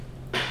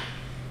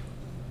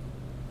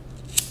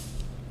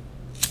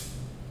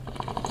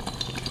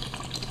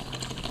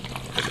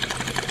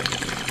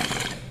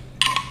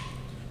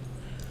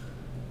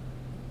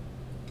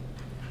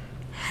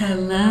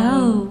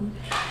Hello.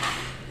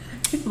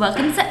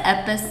 Welcome to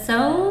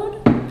episode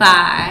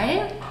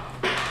 5.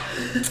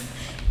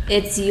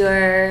 It's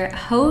your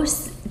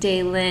host,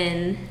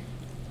 Daylin.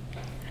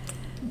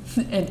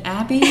 And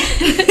Abby.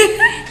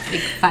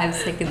 Like 5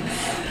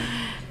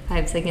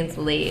 seconds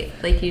late,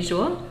 like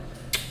usual.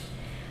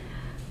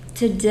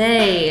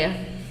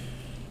 Today,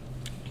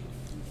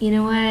 you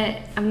know what?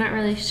 I'm not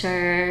really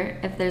sure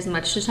if there's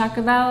much to talk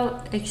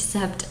about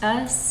except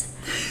us.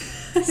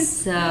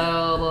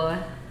 So,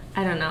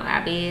 I don't know,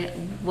 Abby.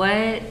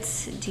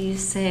 What do you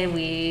say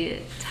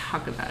we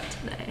talk about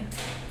today?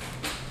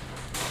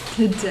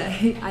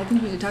 Today? I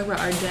think we should talk about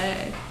our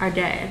day. Our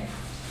day.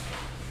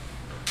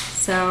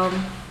 So,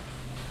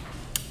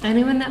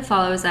 anyone that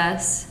follows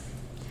us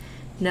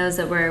knows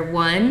that we're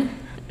 1,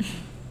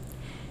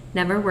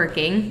 never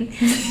working,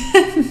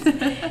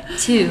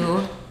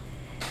 2,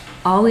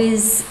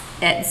 always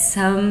at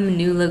some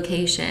new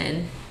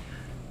location,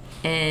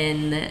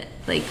 and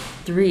like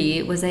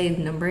 3, was I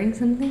numbering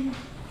something?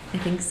 I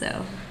think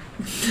so.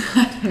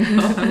 I don't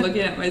know. I'm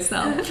looking at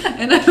myself.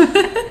 And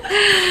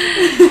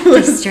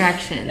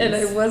Distractions. And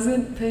I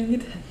wasn't paying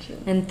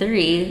attention. And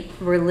 3,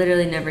 we're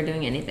literally never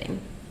doing anything.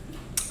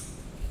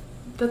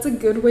 That's a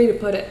good way to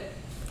put it.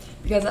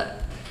 Because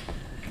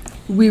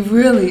we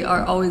really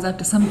are always up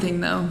to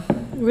something, though.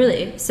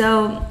 Really.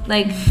 So,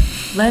 like,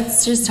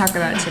 let's just talk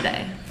about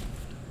today.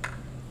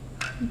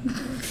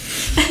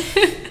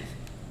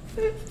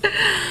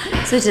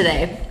 So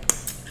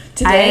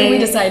today we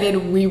decided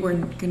we were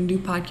going to do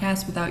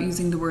podcasts without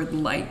using the word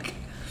like.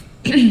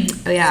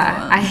 Oh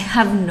yeah, so, I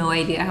have no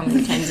idea how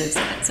many times I've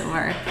said it so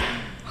far.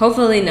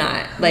 Hopefully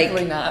not.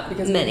 Hopefully not,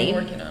 because many. We've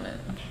been working on it.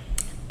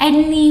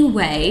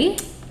 Anyway,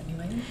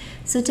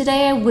 so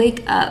today I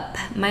wake up.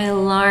 My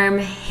alarm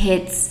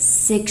hits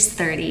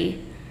 6:30.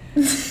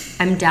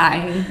 I'm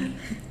dying.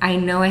 I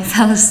know I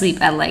fell asleep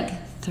at like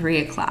 3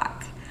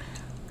 o'clock.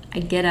 I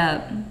get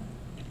up.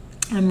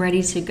 I'm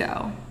ready to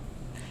go.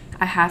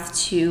 I have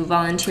to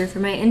volunteer for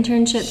my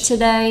internship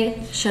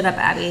today. Shut up,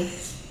 Abby.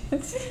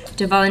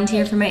 To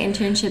volunteer for my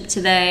internship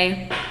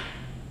today.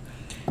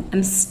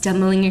 I'm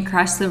stumbling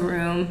across the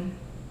room,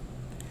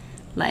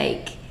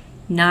 like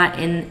not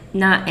in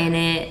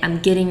it. I'm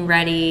getting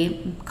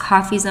ready.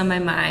 Coffee's on my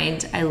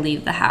mind. I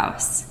leave the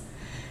house.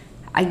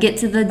 I get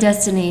to the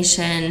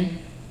destination.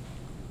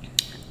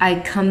 I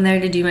come there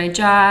to do my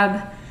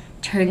job.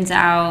 Turns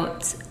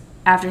out,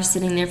 after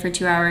sitting there for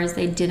 2 hours,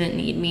 they didn't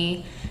need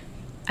me.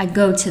 I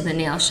go to the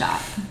nail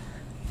shop.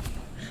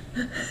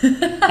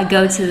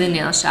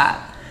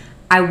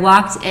 I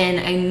walked in,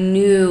 I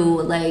knew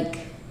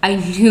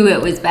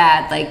it was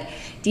bad. Like,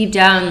 deep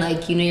down,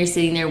 like, you know, you're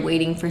sitting there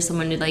waiting for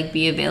someone to, like,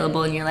 be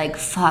available, and you're like,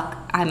 fuck,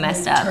 I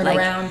messed up. Turn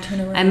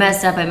around. I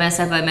messed up.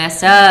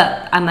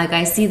 I'm like,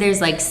 I see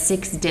there's, like,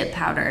 6 dip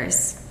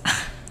powders.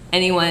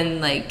 Anyone,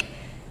 like,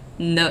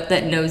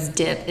 that knows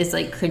dip is,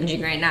 like,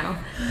 cringing right now.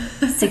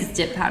 6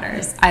 dip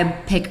powders. I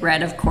pick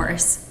red, of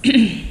course.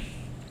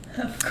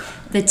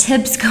 The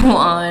tips go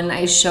on.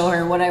 I show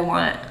her what I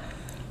want.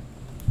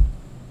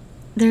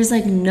 There's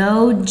like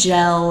no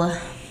gel.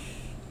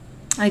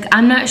 Like,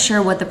 I'm not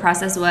sure what the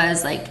process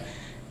was. Like,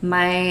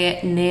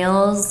 my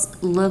nails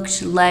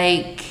looked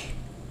like,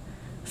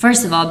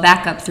 first of all,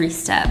 back up 3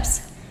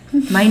 steps.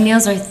 My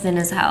nails are thin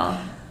as hell.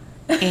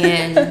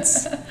 And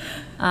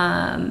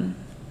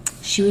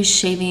she was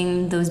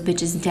shaving those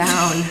bitches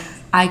down.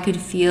 I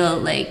could feel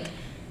like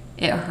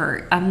it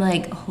hurt. I'm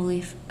like,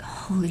 holy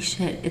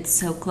shit, it's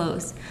so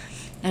close.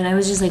 And I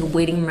was just like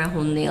waiting for my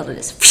whole nail to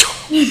just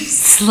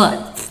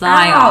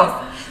fly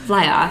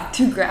off.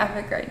 Too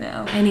graphic right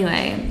now.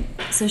 Anyway,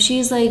 so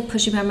she's like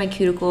pushing back my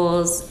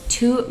cuticles.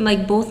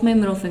 Both my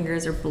middle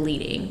fingers are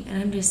bleeding.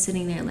 And I'm just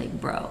sitting there like,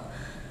 bro.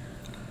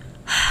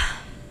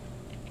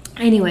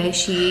 Anyway,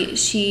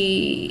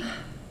 she's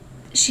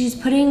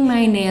putting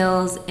my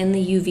nails in the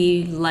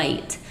UV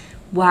light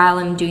while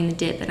I'm doing the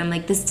dip, and I'm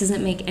like, this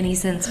doesn't make any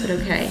sense, but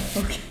okay.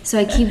 So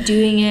I keep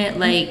doing it,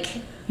 like,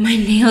 my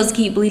nails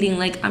keep bleeding,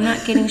 like, I'm not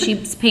kidding,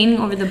 she's painting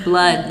over the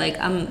blood, like,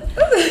 I'm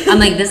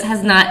like, is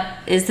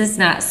this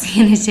not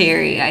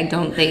sanitary? I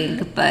don't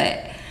think,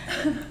 but,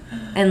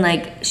 and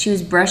like, she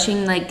was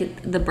brushing,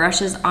 like, the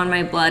brushes on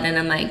my blood, and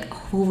I'm like,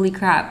 holy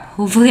crap,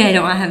 hopefully I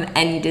don't have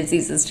any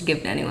diseases to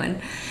give to anyone.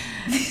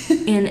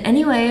 And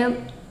anyway,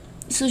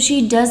 so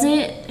she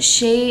doesn't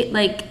shade,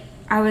 like,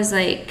 I was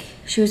like,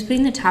 she was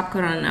putting the top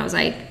coat on, and I was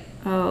like,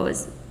 oh,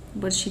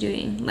 what's she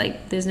doing?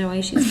 Like, there's no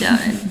way she's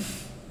done.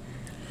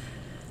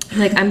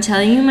 Like, I'm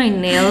telling you, my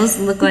nails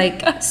look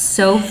like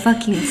so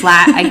fucking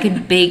flat. I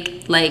could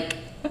bake, like,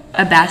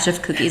 a batch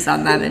of cookies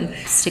on them and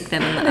stick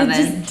them in the oven.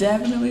 Just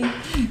definitely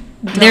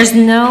There's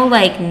no,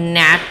 like,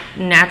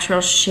 natural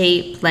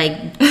shape.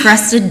 Like,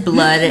 crusted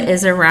blood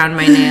is around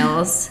my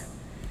nails.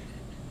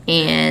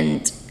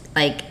 And,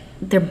 like,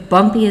 they're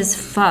bumpy as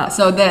fuck.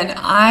 So then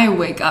I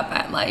wake up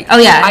at like... Oh,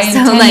 yeah. I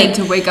intended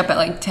to wake up at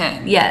like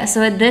 10. Yeah,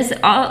 so at this...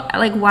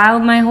 while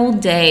my whole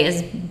day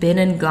has been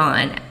and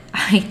gone,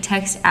 I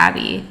text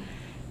Abby,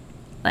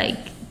 like,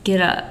 get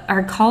up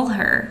or call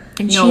her,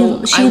 and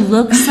No, she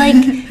looks like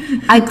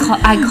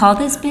I call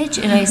this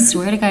bitch, and I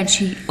swear to God,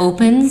 she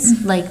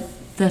opens like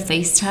the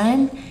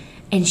FaceTime,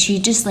 and she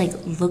just like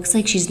looks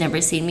like she's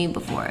never seen me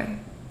before.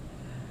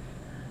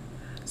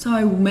 So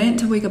I meant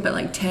to wake up at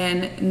like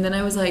 10, and then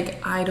I was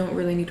like, I don't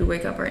really need to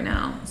wake up right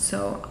now.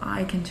 So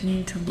I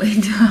continued to lay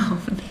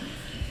down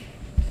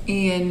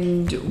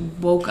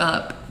and woke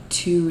up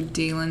to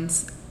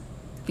Dalen's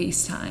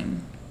FaceTime,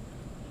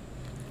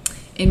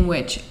 in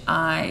which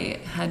I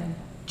had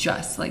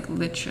just, like,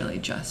 literally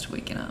just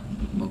woken up.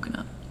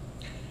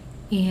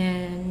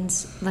 And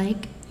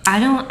like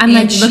I'm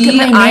like, look at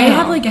my nail. I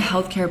have like a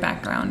healthcare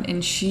background,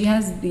 and she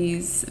has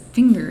these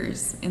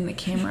fingers in the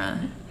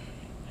camera,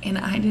 and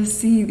I just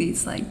see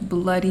these like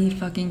bloody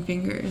fucking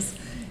fingers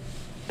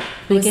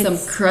with some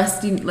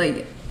crusty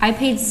like. I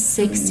paid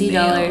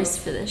 $60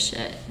 for this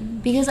shit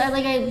because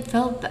I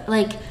felt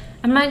like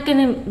I'm not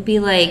gonna be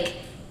like,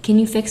 can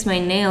you fix my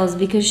nails?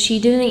 Because she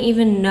didn't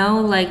even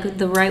know like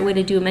the right way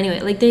to do them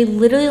anyway. Like they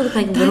literally look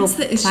like little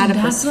platypus feet.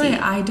 That's why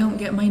I don't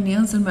get my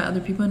nails done by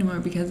other people anymore,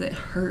 because it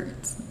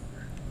hurts.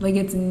 Like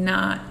it's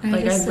not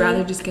like I'd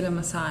rather just get a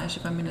massage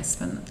if I'm gonna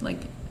spend like.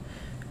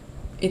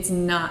 It's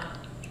not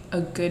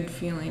a good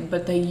feeling,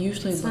 but they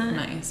usually look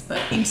nice, but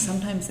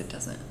sometimes it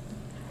doesn't.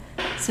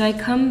 So I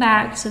come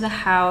back to the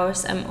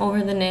house. I'm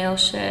over the nail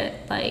shit.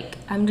 Like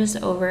I'm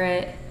just over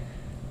it.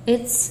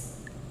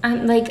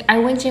 I'm like, I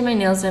went to get my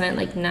nails done at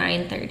like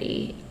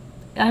 9:30.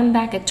 I'm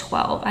back at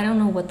 12. I don't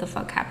know what the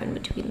fuck happened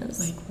between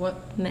those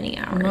many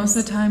hours. Most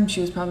of the time,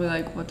 she was probably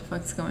like, "What the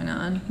fuck's going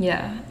on?"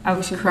 Yeah, I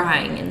was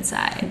crying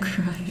inside.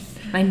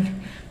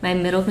 Crying. My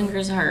middle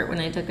fingers hurt when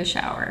I took a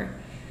shower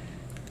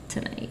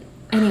tonight.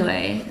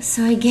 Anyway,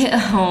 so I get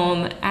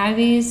home.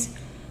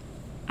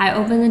 I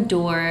open the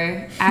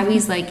door.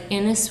 Abby's like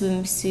in a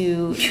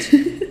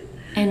swimsuit,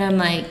 and I'm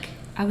like,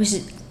 I was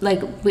just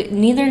like,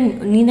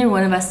 neither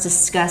one of us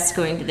discussed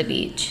going to the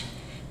beach,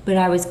 but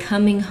I was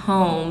coming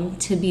home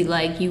to be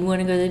like, you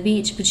want to go to the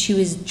beach, but she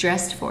was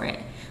dressed for it.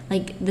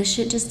 Like this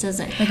shit just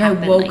doesn't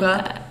happen. I woke like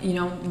up, that. you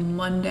know,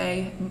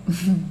 Monday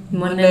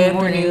morning.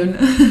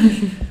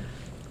 afternoon.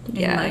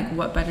 Yeah. And like,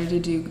 what better to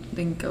do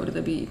than go to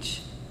the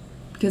beach?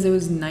 Because it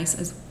was nice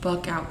as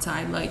fuck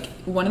outside. Like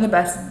one of the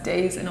best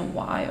days in a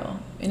while,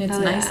 and it's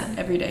nice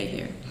every day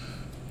here.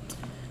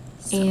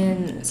 So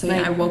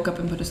like, yeah, I woke up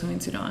and put a swimming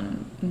suit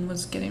on and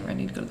was getting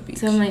ready to go to the beach.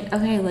 So I'm like,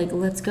 okay, like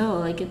let's go.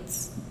 Like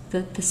it's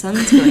the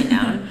sun's going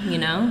down, you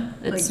know.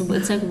 It's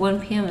like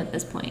 1 p.m. at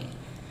this point,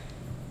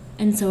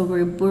 and so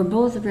we're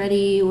both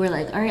ready. We're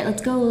like, all right,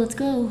 let's go.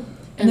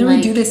 And then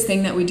we do this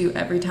thing that we do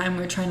every time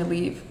we're trying to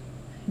leave.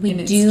 We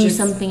do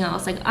something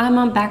else. Like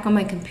I'm back on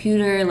my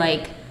computer,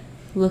 like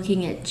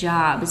looking at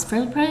jobs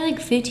for probably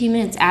like 15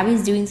 minutes.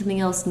 Abby's doing something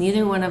else.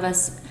 Neither one of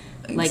us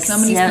like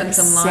somebody's put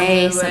some laundry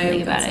away,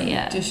 something about it.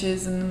 Yeah,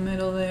 dishes in the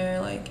middle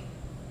there. Like,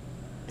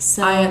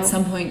 so I at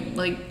some point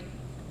like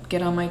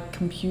get on my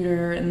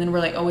computer, and then we're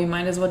like, oh, we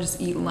might as well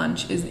just eat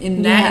lunch.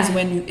 That is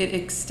when it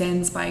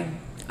extends by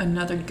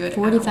another good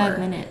 45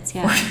 minutes.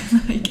 Yeah,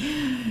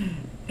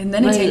 and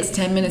then it takes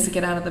 10 minutes to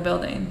get out of the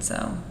building.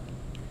 So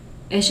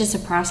it's just a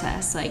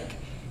process. Like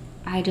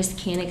I just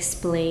can't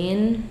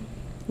explain,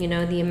 you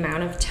know, the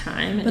amount of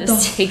time it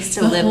just takes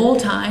to live. The whole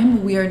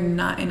time we are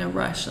not in a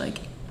rush, like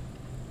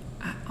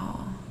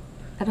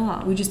at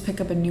all. We just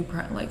pick up a new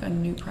project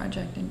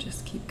and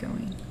just keep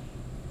going.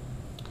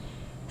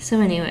 So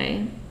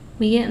anyway,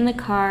 we get in the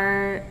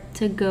car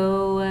to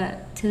go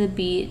to the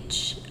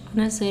beach.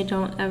 Honestly, I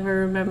don't ever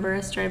remember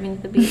us driving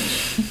to the beach.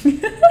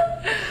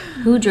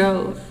 Who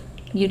drove?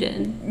 You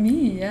did.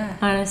 Me, yeah.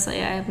 Honestly,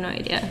 I have no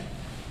idea.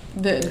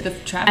 The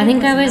traffic I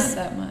think not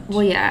that much.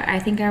 Well, yeah, I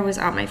think I was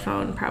on my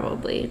phone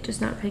probably, just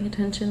not paying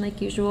attention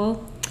like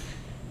usual.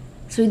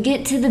 So we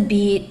get to the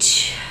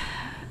beach.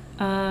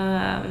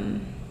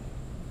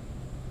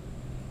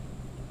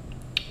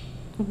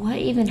 What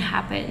even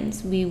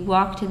happens? We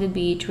walk to the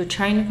beach. We're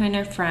trying to find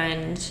our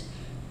friend.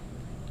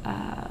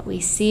 We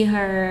see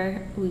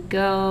her. We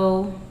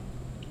go.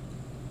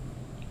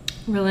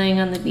 We're laying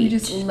on the beach. We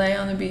just lay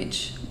on the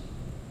beach.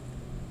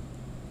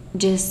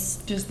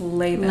 Just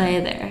lay there. Lay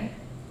there.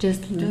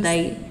 Just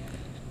lay.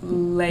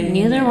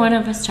 Neither there. One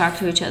of us talk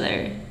to each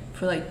other.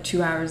 For like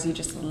 2 hours, you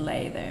just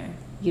lay there.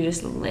 You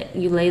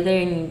lay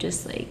there and you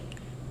just like,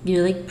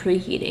 you're like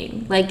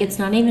preheating. Like it's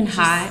not even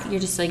hot. You're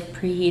just like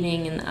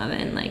preheating in the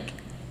oven, like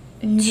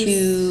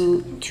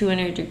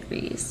 200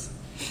 degrees.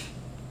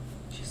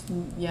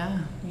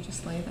 You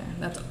just lay there.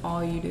 That's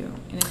all you do,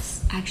 and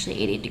it's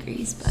actually 80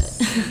 degrees, but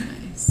so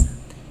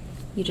nice.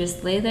 You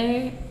just lay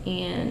there,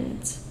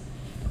 and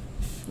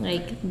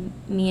like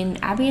me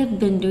and Abby have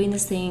been doing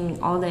this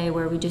thing all day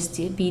where we just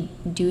be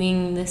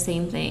doing the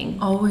same thing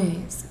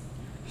always.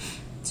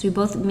 So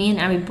me and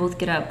Abby both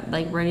get up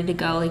like ready to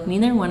go. Like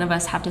neither one of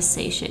us have to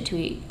say shit to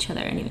each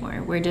other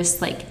anymore. We're just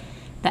like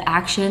the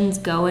actions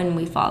go and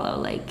we follow.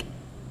 Like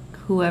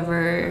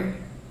whoever.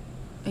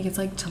 Like it's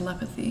like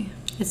telepathy.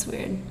 It's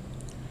weird.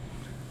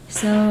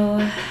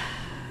 So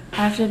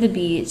after the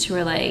beach,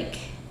 we're like,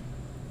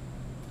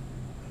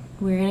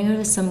 we're gonna go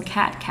to some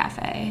cat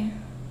cafe.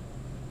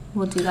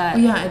 We'll do that. Oh,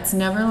 yeah, it's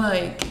never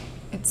like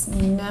let's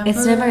leave. Oh,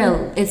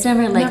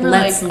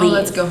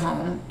 let's go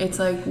home. It's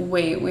like,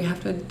 wait, we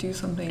have to do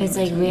something. It's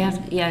like we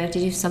have to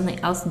do something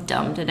else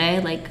dumb today.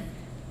 Like,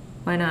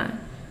 why not?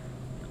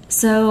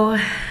 So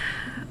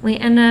we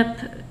end up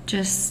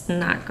just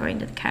not going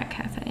to the cat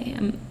cafe.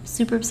 I'm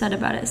super upset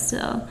about it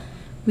still.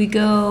 We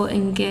go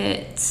and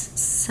get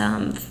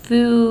some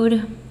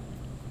food.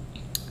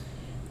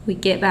 We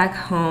get back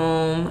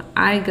home.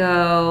 I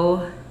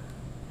go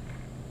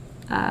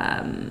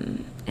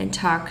and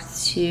talk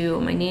to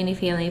my nanny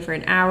family for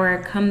an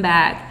hour, come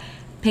back,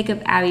 pick up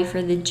Abby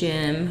for the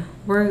gym.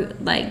 We're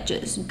like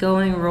just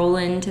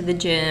rolling to the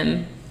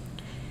gym.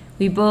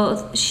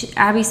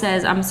 Abby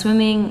says, I'm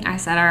swimming. I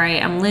said, all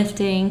right, I'm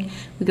lifting.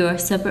 We go our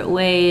separate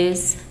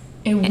ways.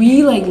 And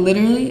we like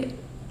literally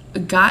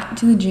got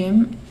to the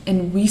gym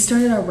and we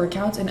started our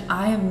workouts, and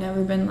I have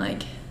never been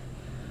like,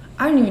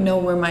 I don't even know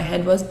where my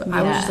head was, but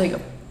I was just like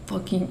a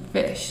fucking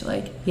fish.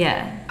 Like,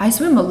 yeah, I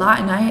swim a lot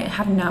and I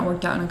have not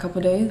worked out in a couple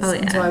of days. Oh,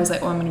 yeah. And so I was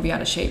like, I'm gonna be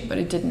out of shape, but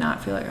it did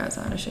not feel like I was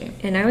out of shape.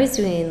 And I was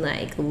doing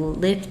like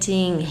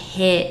lifting,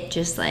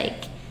 just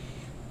like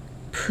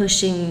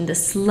pushing the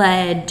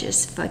sled,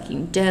 just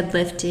fucking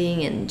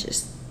deadlifting, and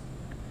just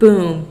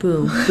boom,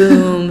 boom,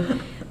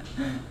 boom,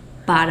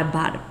 bada,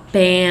 bada,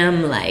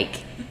 bam,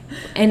 like.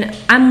 And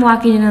I'm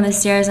walking down the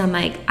stairs, I'm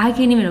like, I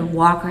can't even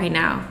walk right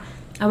now.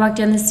 I walk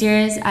down the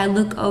stairs, I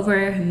look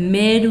over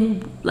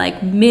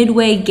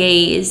midway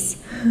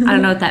gaze. I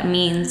don't know what that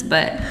means,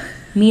 but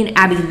me and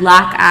Abby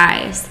lock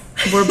eyes.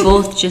 We're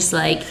both just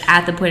like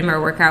at the point of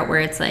our workout where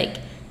it's like,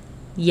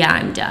 yeah,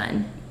 I'm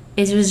done.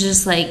 It was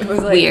just like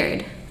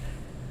weird.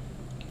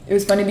 It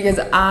was funny because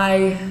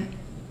I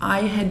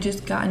had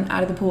just gotten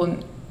out of the pool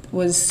and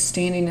was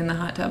standing in the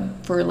hot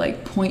tub for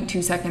like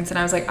 0.2 seconds, and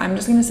I was like, I'm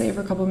just gonna stay for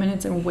a couple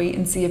minutes and wait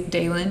and see if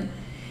Daylin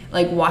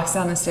like walks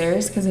down the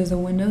stairs because there's a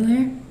window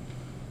there.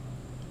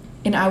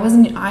 And I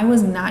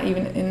was not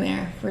even in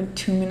there for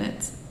 2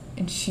 minutes,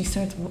 and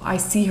I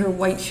see her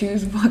white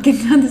shoes walking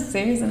down the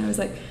stairs, and I was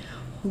like,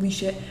 holy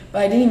shit.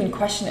 But I didn't even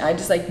question it. I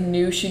just like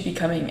knew she'd be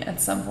coming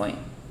at some point.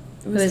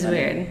 It was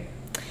weird.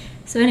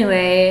 So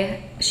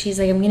anyway, she's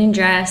like, I'm getting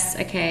dressed.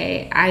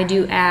 Okay, I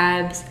do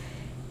abs.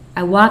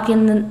 I walk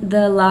in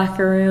the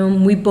locker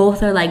room. We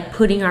both are like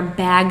putting our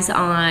bags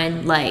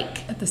on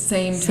like at the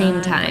same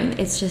time.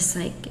 It's just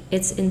like,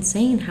 it's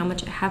insane how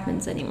much it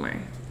happens anymore.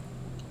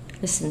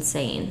 It's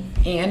insane.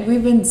 And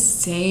we've been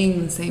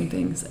saying the same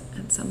things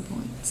at some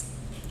points.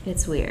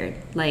 It's weird.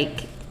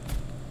 Like,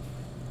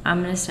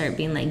 I'm going to start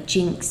being like,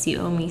 Jinx, you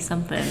owe me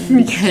something.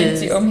 Because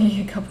Jinx, you owe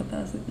me a couple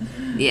thousand.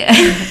 Yeah.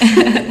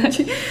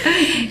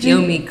 You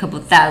owe me a couple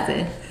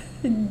thousand.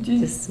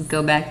 Just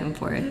go back and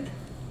forth.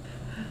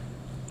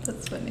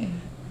 That's funny.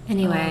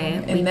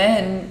 Anyway.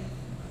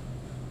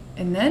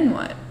 And then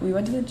what? We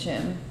went to the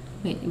gym.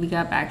 We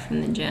got back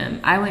from the gym.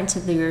 I went to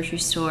the grocery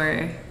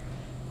store.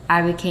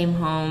 Abby came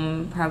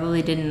home,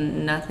 probably did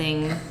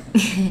nothing.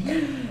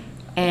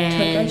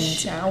 And took a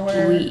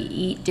shower. We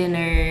eat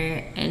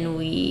dinner, and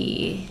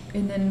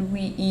then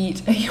we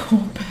eat a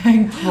whole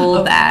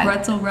bag of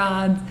pretzel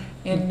rods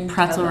and Nutella.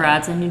 Pretzel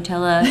rods and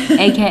Nutella,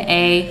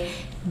 aka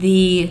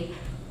the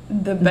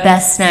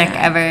best snack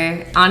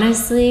ever.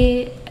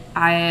 Honestly,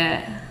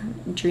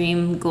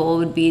 dream goal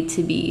would be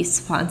to be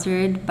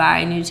sponsored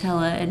by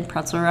Nutella and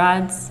pretzel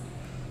rods,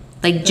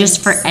 like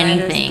just for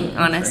anything,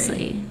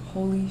 honestly.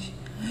 Holy shit.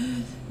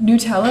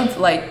 Nutella,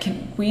 like,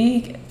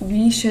 we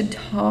should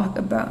talk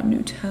about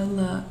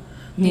Nutella.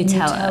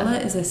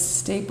 Nutella is a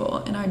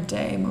staple in our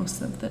day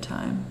most of the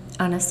time.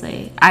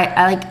 Honestly,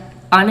 I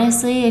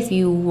honestly, if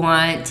you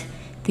want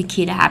the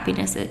key to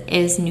happiness, it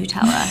is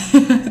Nutella.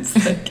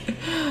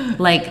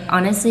 Like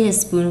honestly, a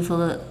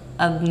spoonful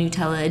of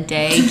Nutella a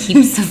day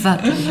keeps the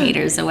fucking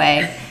haters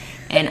away.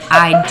 And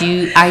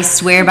I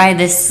swear by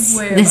this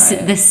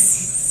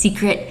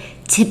secret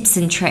tips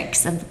and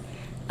tricks of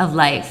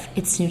life.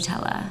 It's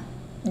Nutella.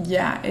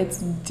 Yeah, it's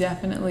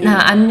definitely. No,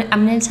 I'm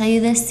gonna tell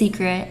you this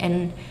secret,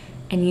 and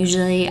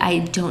usually I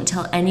don't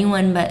tell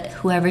anyone but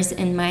whoever's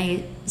in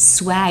my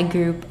swag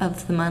group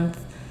of the month.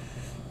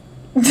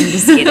 I'm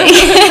just kidding.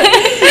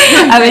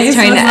 I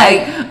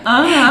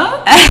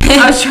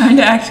was trying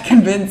to act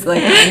convinced,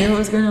 like I knew what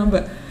was going on,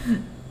 but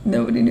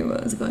nobody knew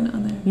what was going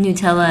on there.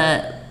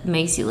 Nutella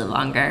makes you live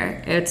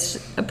longer. It's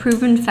a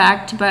proven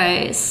fact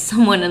by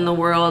someone in the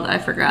world. I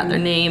forgot their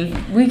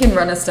name. We can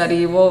run a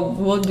study.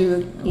 We'll do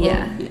it.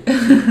 Yeah.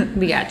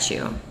 We got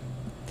you.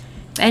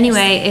 But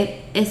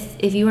anyway,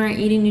 if you aren't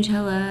eating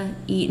Nutella,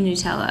 eat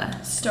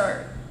Nutella.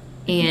 Start.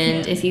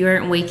 And if you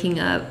aren't waking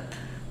up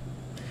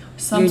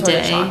some sort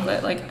of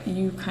chocolate, like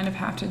you kind of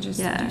have to just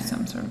do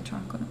some sort of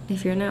chocolate.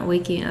 If you're not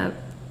waking up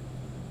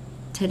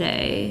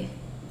today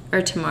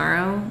or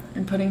tomorrow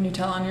and putting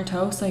Nutella on your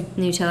toast, like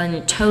Nutella on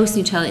your toast,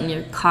 Nutella in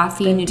your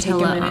coffee,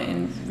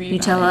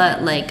 Nutella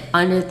like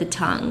under the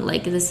tongue,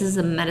 like this is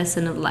a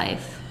medicine of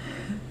life.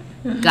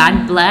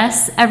 God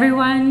bless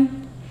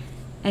everyone,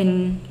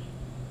 and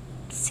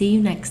see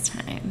you next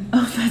time.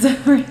 Oh, that's how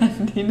we're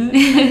ending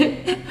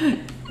it.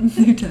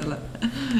 Nutella.